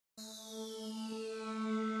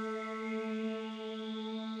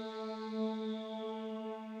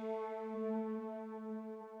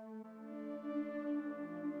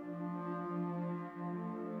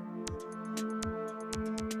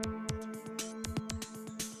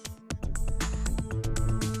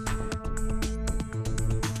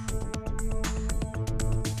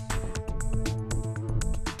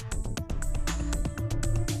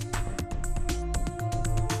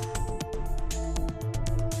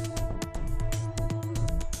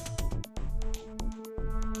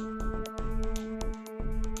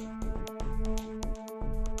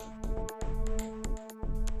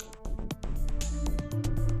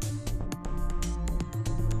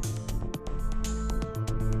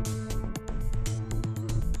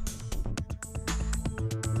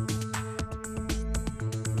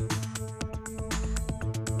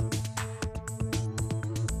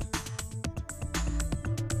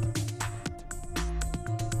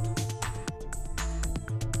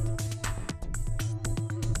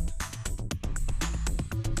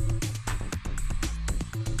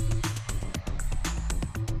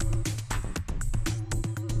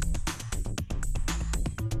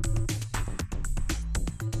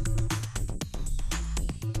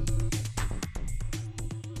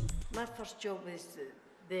My first job was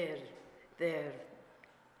there, the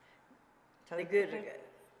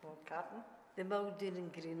Carton. the mill down in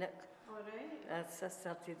Greenock. All right. I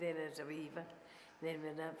started there as a weaver. Then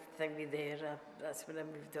when that thing was there, that's when I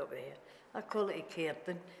moved up there. I call it a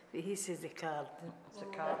curtain, but he says a carton. It's a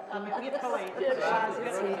carton. We're polite.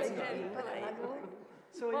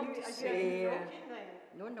 So are you Greenock then?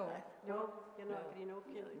 No. No, you're not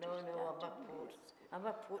Greenock. No, I'm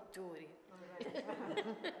a Port Tory. I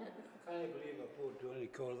can't believe a Port Tory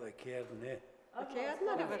called it a curtain, eh? Okay, I've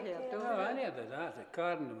never heard of No, I never did that. A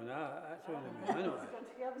cardinal, that's what I know.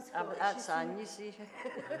 it. That's Anne, you see.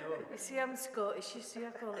 You see, I'm Scottish, you see,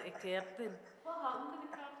 I call it a curtain. What happened to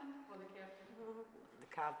the carton? Or the curtain?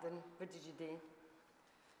 The carton, what did you do?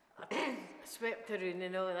 I swept around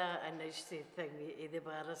and all that, and I used to think the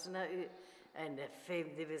bars and that out. And the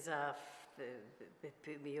fame they was off, they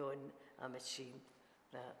put me on a machine.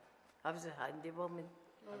 I was a handy woman.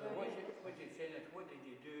 What you're saying is, what did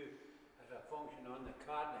you do as a function on the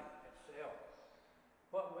carding itself?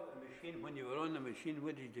 What with the machine, when you were on the machine,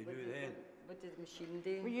 what did you do then? What did the machine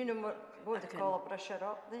do? Well, you know what they call a brusher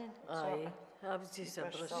up then? Aye, I was just a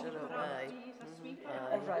brusher up, aye. A sweeper.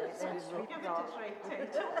 Right, then sweep it up.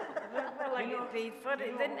 Well, I got paid for it,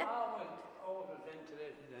 didn't I? I was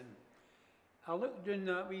interested in, I looked down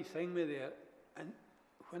that wee thing with there, and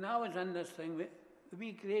when I was in this thing, the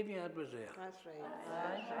wee graveyard was there. That's right.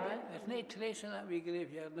 Aye. There's no trace in that wee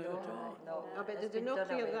graveyard now at all. No. But did they not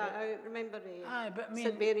clear that out? Remember Aye, but I mean,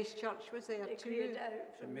 St Mary's Church was there too.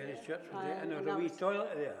 St Mary's Church was Aye, there, and there was and a that wee was- toilet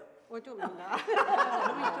there. Oh, I don't mean that.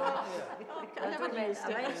 I never used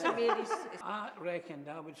it. St Mary's. I reckoned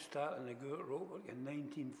I would start in the go at Ropeworks in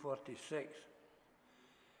 1946.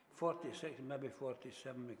 46, maybe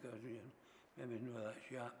 47, because maybe know that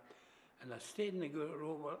shot. And I stayed in the go at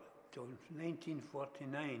Ropeworks till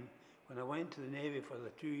 1949, when I went to the Navy for the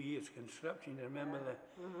 2 years conscription. You remember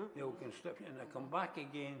the old conscription? And I come back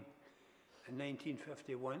again in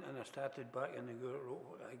 1951, and I started back in the go at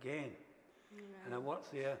Ropeworks again. And I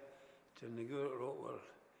worked there till the go at Ropeworks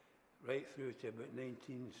right through to about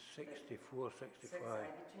 1964, 65.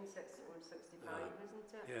 Between 64 and 65,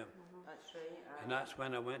 isn't it? Yeah. That's right. And that's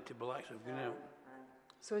when I went to Blacksmith Greenock.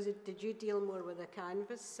 So did you deal more with the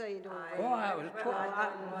canvas side or Oh, I was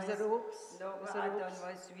was the ropes? No, what I done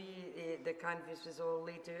was the canvas was all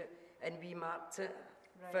laid out and we marked it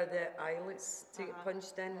for the eyelets to get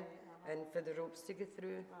punched in and for the ropes to go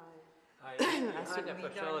through. I had a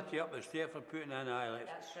facility up the stair for putting in eyelets,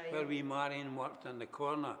 That's right. where wee Marion worked in the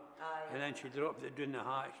corner, Aye. and then she dropped it down the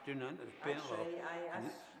hatch, down into the paint That's loft. right, aye, And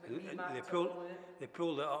that's what we they marked it pulled, all out. they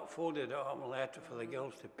pulled it up, folded it up, and left it for the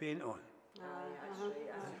girls to paint on. Aye, that's right.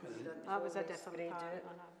 That's what we done. That was a Always different sprayed part.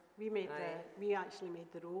 it. We actually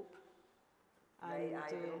made the rope. Right,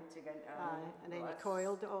 roped to get into, aye, and then you that's-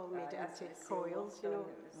 coiled it all, made aye, it that's into what Sue coils, you know. done,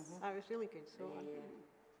 it was- That was really good. So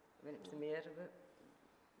Went up to the mayor of it.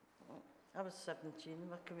 I was 17,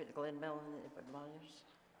 I came out to Glenmill and the Big Myers.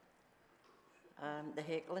 The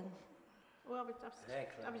heckling. well,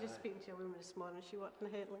 I was just speaking to a woman this morning. She worked in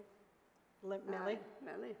the Headley. Millie.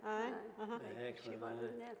 Millie. Aye. The excellent,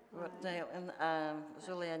 aye. Worked out and was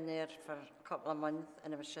only in there for a couple of months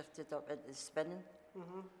and I was shifted up into the spinning.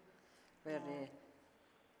 Where they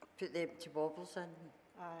put the empty baubles in.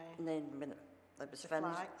 Aye. And then when it was The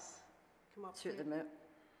finished, flags come up took here. them out.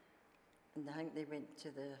 And I think they went to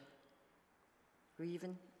the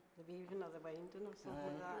weaving. The weaving or the winding or something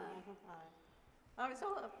like that. Aye. I was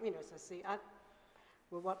all, as I say,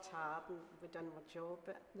 we worked hard and we done our job,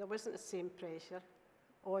 but there wasn't the same pressure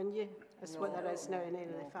on you as what there is now in any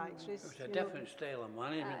of the factories. It was a different style of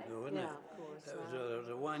management, though, wasn't Yeah, it? of course. There was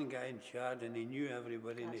a one guy in charge, and he knew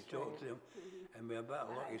everybody, and he That's talked to them, and with a bit of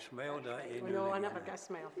luck, he smiled at you. Well, no, I never got a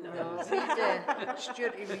smile from him. No,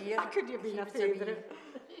 Stuart Weir. Could you have been a favourite?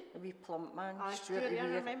 A wee plump man, Aye, Stuart Stuart, I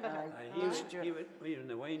Weir. remember him. Aye, He was Stuart. he was in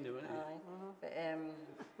the winder, wasn't he? Aye. But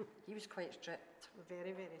he was quite strict.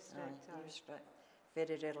 Very, very Aye, strict. he was strict.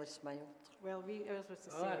 Very rarely smiled. Well, ours was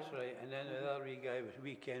the Oh, same. that's right. And then the other wee guy was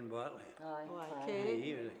wee Ken Bartley. Aye. Oh, aye, aye. Kenny.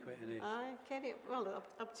 He was quite nice. Aye, Kenny, well,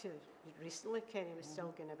 up to recently, Kenny was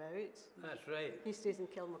still going about. That's right. He stays in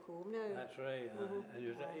Kilmacombe now. That's right. And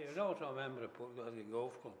he was also a member of Port Glasgow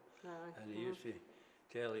Golf Club. Aye. And he used to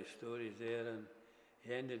tell his stories there, and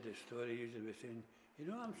he ended the story usually with saying,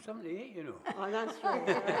 I'm 78, Oh, that's right.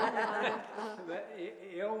 But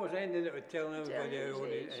he always ended it with telling everybody how old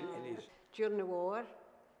he is. During the war,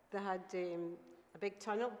 they had a big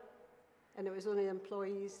tunnel, and it was only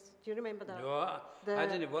employees. Do you remember that? No, I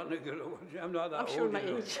didn't want to go. I'm not that I'm old. sure my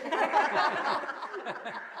age.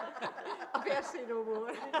 I better say no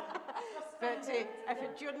more. But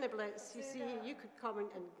during the Blitz, you see, you could come and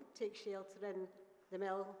take shelter in the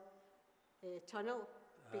mill tunnel,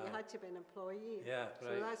 but you had to be an employee. Yeah, so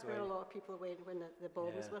right, that's where a right. lot of people went when the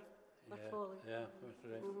bombs were falling. Yeah, that's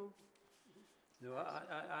right. No,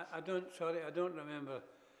 I don't, sorry, I don't remember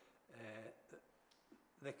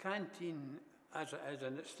the canteen as it is,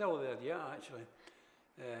 and it's still there, yeah, actually.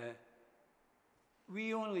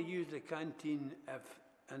 We only use the canteen if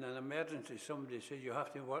in an emergency somebody says you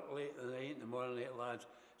have to work late at night in the morning, late lads,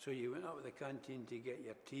 so you went up to the canteen to get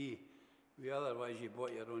your tea. Otherwise you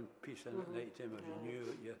bought your own piece in at night time if you knew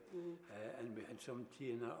that you, and we had some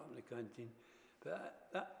tea and that up in the canteen.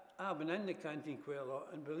 But I've been in the canteen quite a lot,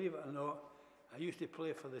 and believe it or not, I used to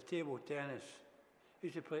play for the table tennis. I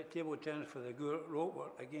used to play table tennis for the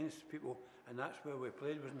Ropeworks against people, and that's where we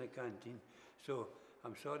played, was in the canteen. So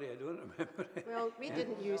I'm sorry, I don't remember it. Well, we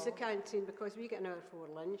didn't use the canteen because we got an hour for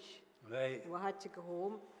lunch. Right. We had to go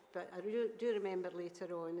home. But I do remember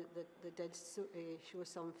later on that they did show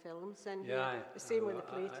some films in here. The same with the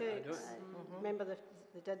Playtex. Remember they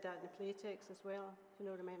did that in the Playtex as well, if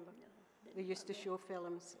you remember. They used to show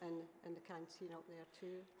films in the canteen up there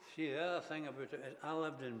too. See, the other thing about it is I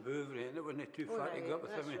lived in Bouvray and it wasn't too far to go up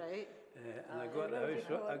with me. Right. And I got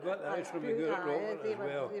the house from the Gurt Roper as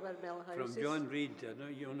well. They were mill houses. From John Reid, I know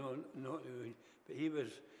you know, but he was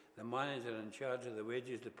the manager in charge of the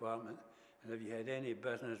wages department. And if you had any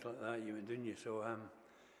business like that, you went down, you saw him,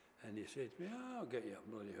 and he said to me, I'll get you a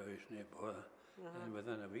bloody house, no bother. And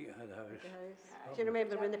within a week I had a house. Do you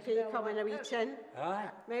remember when the pay come in a wee tin? Aye.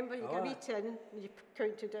 Remember, you got a wee tin, and you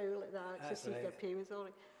counted out like that to see if your right. pay was all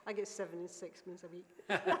right. I get 7 and 6 pence a week.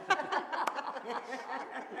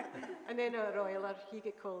 And then our oiler, he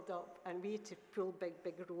get called up, and we had to pull big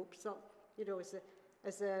ropes up. You know, as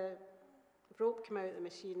the rope came out of the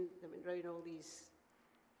machine, they went round all these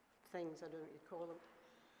things, I don't know what you call them.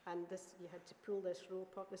 And this, you had to pull this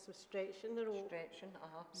rope up. This was stretching the rope. Stretching,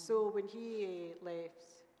 So when he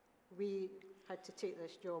left, we had to take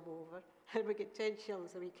this job over, and we get 10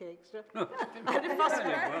 shillings a week extra. And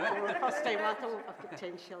the first time I thought, I've got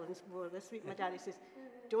 10 shillings more this week. My daddy says,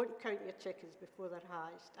 don't count your chickens before they're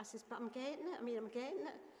hatched. I says, but I'm getting it. I'm getting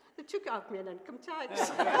it. They took it off me in income tax.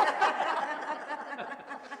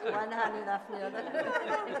 One hand enough the other.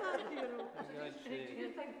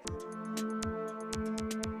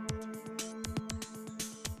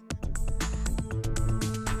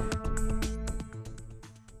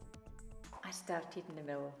 I started in the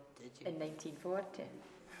mill in 1940.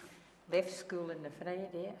 Left school on the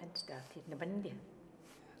Friday and started on the Monday.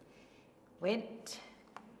 Went,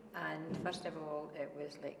 and first of all, it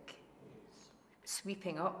was like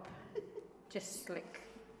sweeping up, just like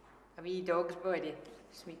a wee dog's body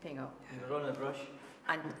sweeping up. You were on a brush.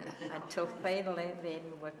 And until finally then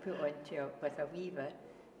we were put onto with a weaver,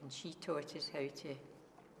 and she taught us how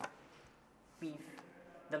to weave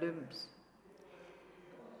the looms.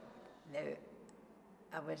 Now,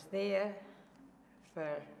 I was there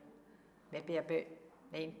for maybe about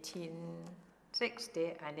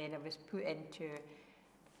 1960, and then I was put into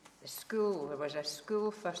the school. There was a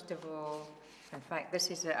school first of all. In fact, this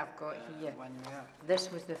is it I've got here. This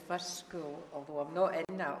was the first school, although I'm not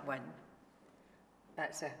in that one.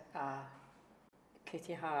 That's a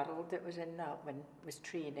Kitty Harold that was in that one, was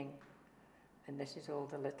training. And this is all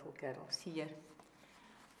the little girls here.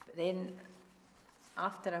 But then,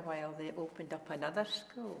 after a while, they opened up another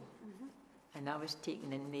school. And I was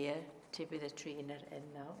taken in there to be the trainer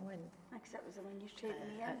in that one. Because that was the one you trained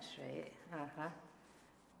me in. That's right,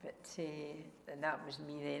 But and that was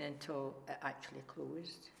me then until it actually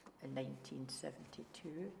closed in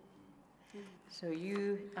 1972. So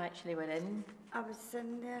you actually were in? I was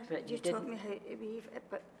in there, But you you taught didn't- me how to weave it,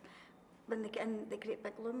 but when they get in the great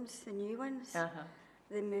big looms, the new ones,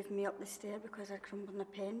 they moved me up the stair because I'd crumbled an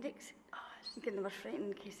appendix. And they were frightened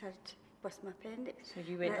in case I'd bust my appendix. So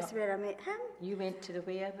you went That's up, where I met him, you went to the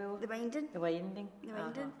where, Bill? the winding. The winding?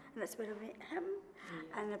 And that's where I met him.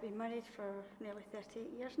 And I've been married for nearly 38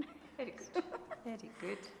 years now. Very good, very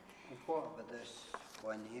good. And what about this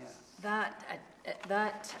one here? That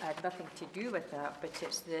had nothing to do with that, but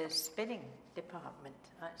it's the spinning department.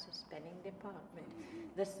 That's the spinning department.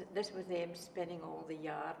 This was them spinning all the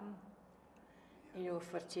yarn, you know,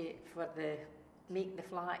 make the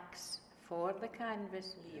flax for the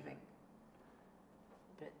canvas weaving.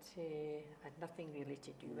 But had nothing really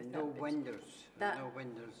to do with No that. but windows. that- No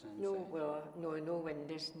windows inside. No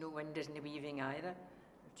windows in the weaving either.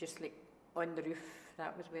 Just like on the roof,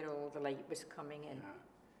 that was where all the light was coming in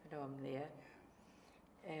from there.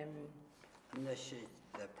 And this is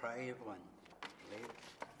the private one, right?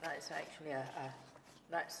 That's actually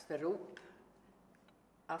that's the rope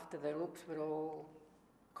after the ropes were all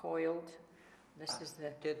coiled, this is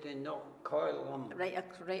the, Did they not coil them? right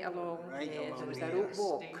along Right there, along there was a here. rope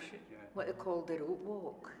walk, Yeah. what they called the rope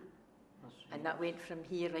walk. And that went from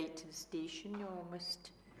here right to the station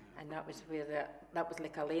almost. And that was where that was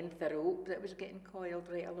like a length of rope that was getting coiled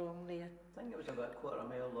right along there. I think it was about a quarter of a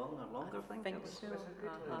mile long or longer. I think it was. so. Was it good?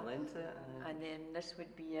 Uh-huh. Length of it. And then this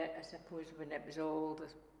would be it, I suppose, when it was all the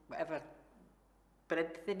whatever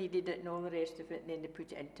breadth they needed it and all the rest of it, and then they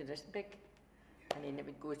put it into this big. And then it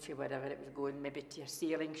would go to wherever it was going, maybe to a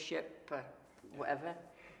sailing ship or whatever.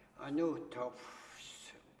 I know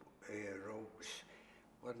Tufts ropes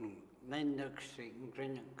were in Lindock Street in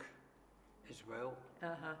Greenock as well.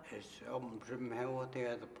 It's up in Broomhill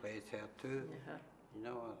there, the place there too. You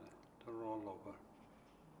know, they're all over.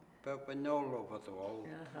 But we're all over the world.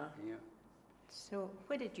 Yeah. So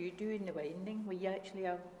what did you do in the winding? Were you actually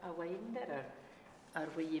a winder, or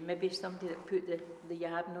were you maybe somebody that put the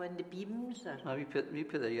yarn on the beams? Or? No, we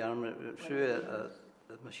put the yarn through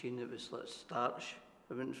a machine that was like starch.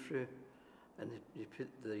 It went through, and you put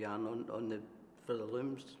the yarn on the for the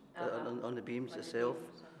looms on the beams itself.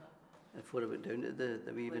 Before it went down to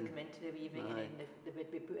the weaving. Would come into the weaving, and then they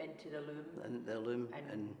would be put into the loom. And the loom,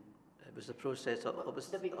 and it was the process up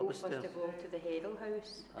They would go first of all to the heddle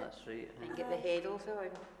house. That's right. And get the heddles on.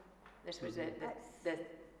 This was the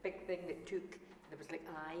big thing that took. There was like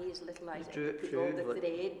eyes, little eyes. Drew Put all the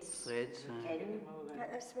threads. Threads. In.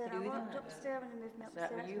 That's where I Through worked that. upstairs when I moved me Is that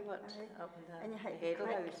upstairs. where you worked Aye. up in And you the had to heddle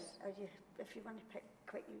quick, house? or if you want to pick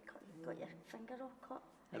quick, you got your finger all cut.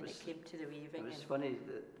 And it came to the weaving. It was and funny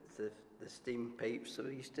that the steam pipes that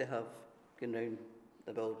we used to have going round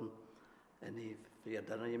the building, and for your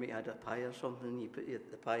dinner you might have a pie or something, and you put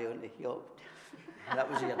the pie on the heat, and that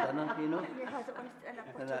was your dinner, you know. And you had it in a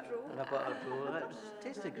buttered roll. And a buttered roll. It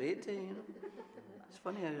tasted great too, you know. It's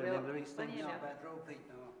funny how I remember these things. Not a bit ropey,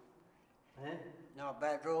 no. Eh? Not a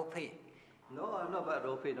bit ropey. No, I'm not a bit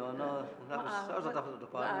ropey, no. That was a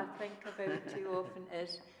different what I department. think about too often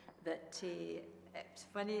is that it's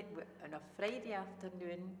funny, on a Friday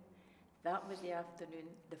afternoon, that was the afternoon,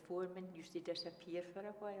 the foreman used to disappear for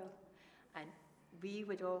a while, and we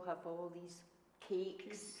would all have all these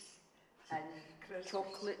cakes and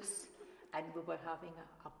chocolates, and we were having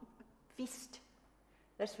a feast.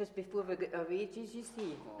 This was before we got our wages, you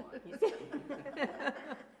see.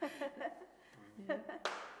 Yeah.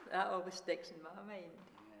 That always sticks in my mind.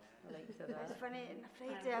 I like to It's that. funny, on a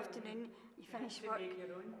Friday afternoon, you finish work.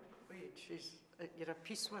 Your own wages. You're a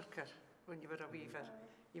piece worker when you were a weaver.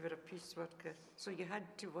 You were a piece worker. So you had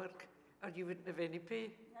to work or you wouldn't have any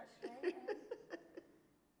pay. That's right.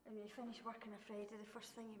 And when you finish work on a Friday, the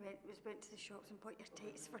first thing you went to the shops and bought your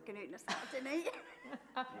tights for going out on a Saturday night.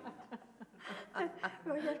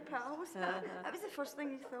 With your pals. That was the first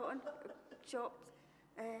thing you thought on shops.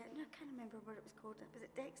 No, I can't remember what it was called. Was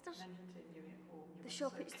it Dexter's? The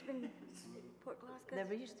shop used to be in Port Glasgow.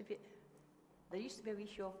 There used to be a wee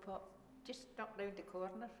shop up just up round the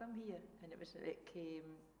corner from here, and it was like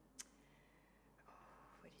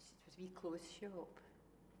what is it? It was a wee clothes shop,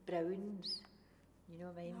 Browns. You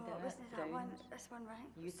know, mind No, that it wasn't that one. Browns. This one, right?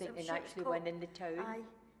 You I'm thinking sure it was actually called- one in the town? Aye,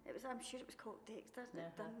 it was. I'm sure it was called Dexter's.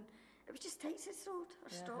 It was just tights it sold or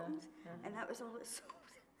stockings, and that was all it sold.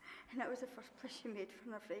 And that was the first place you made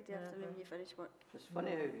for a Friday afternoon when you finished work. It's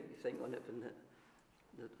funny how you think on it when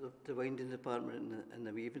the winding department and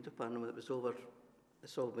the weaving department, it was over,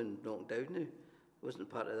 it's all been knocked down now. It wasn't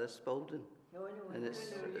part of this building. No. And it's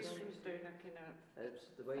down a kind of it's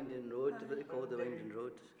the winding road, what they call the winding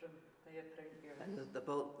road. from there round here. And they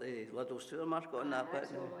built the Lidl supermarket on that bit.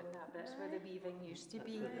 That's all on that. That's where the weaving used to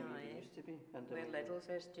be. That's where Aye. it used to be. And Where Lidl's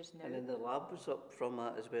is just now. and then the lab was up from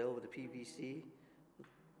that as well, with the PVC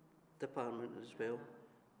department as well.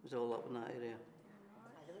 It was all up in that area.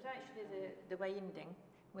 There was actually the winding.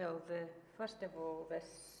 Well, first of all,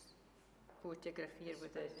 this photograph here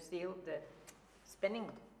with the spinning.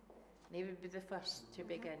 They would be the first to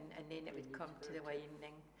begin, and then it would come to the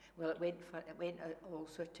winding. Well, it went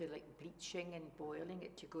also to like bleaching and boiling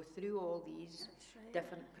it to go through all these That's right.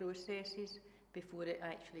 different processes before it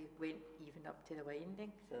actually went even up to the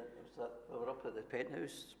winding. So it was that, we were up at the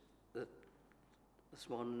penthouse this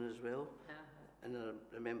morning as well. And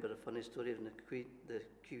I remember a funny story when the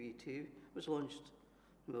QE2 was launched.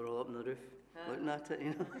 We were all up on the roof looking at it, you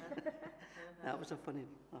know. That was a funny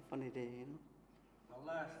day, you know.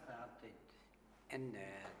 Well, I started in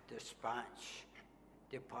the dispatch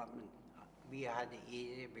department. We had it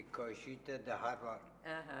easy because you did the hard work.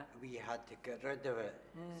 We had to get rid of it.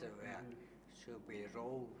 So we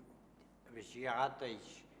rolled. It was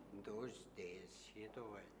yardage in those days, you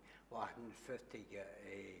know, 150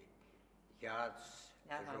 yards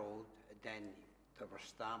rolled, then they were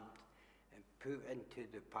stamped and put into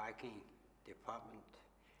the packing department.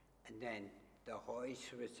 And then the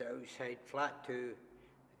hoist was outside, flat 2,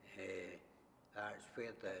 that's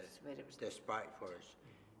where the dispatch was.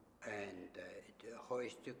 And the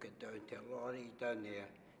hoist took it down to a lorry down there,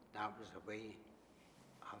 that was away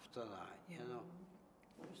after that, you know.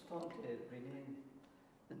 I was talking to Renee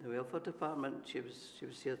in the welfare department. She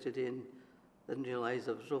was here today and didn't realise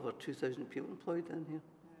there was over 2,000 people employed in here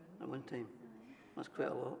at one time. That's quite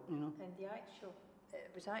a lot, you know. And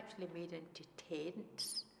it was actually made into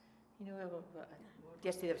tents. You know,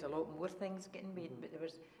 yesterday there was a lot more things getting made, but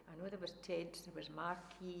I know there was tents, there was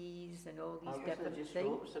marquees and all these different Just things.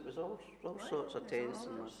 ropes, it was all sorts of tents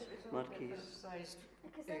and marquees. Sized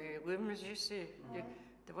looms, you say.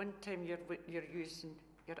 The one time you're using,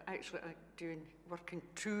 you're actually working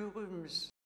 2 looms.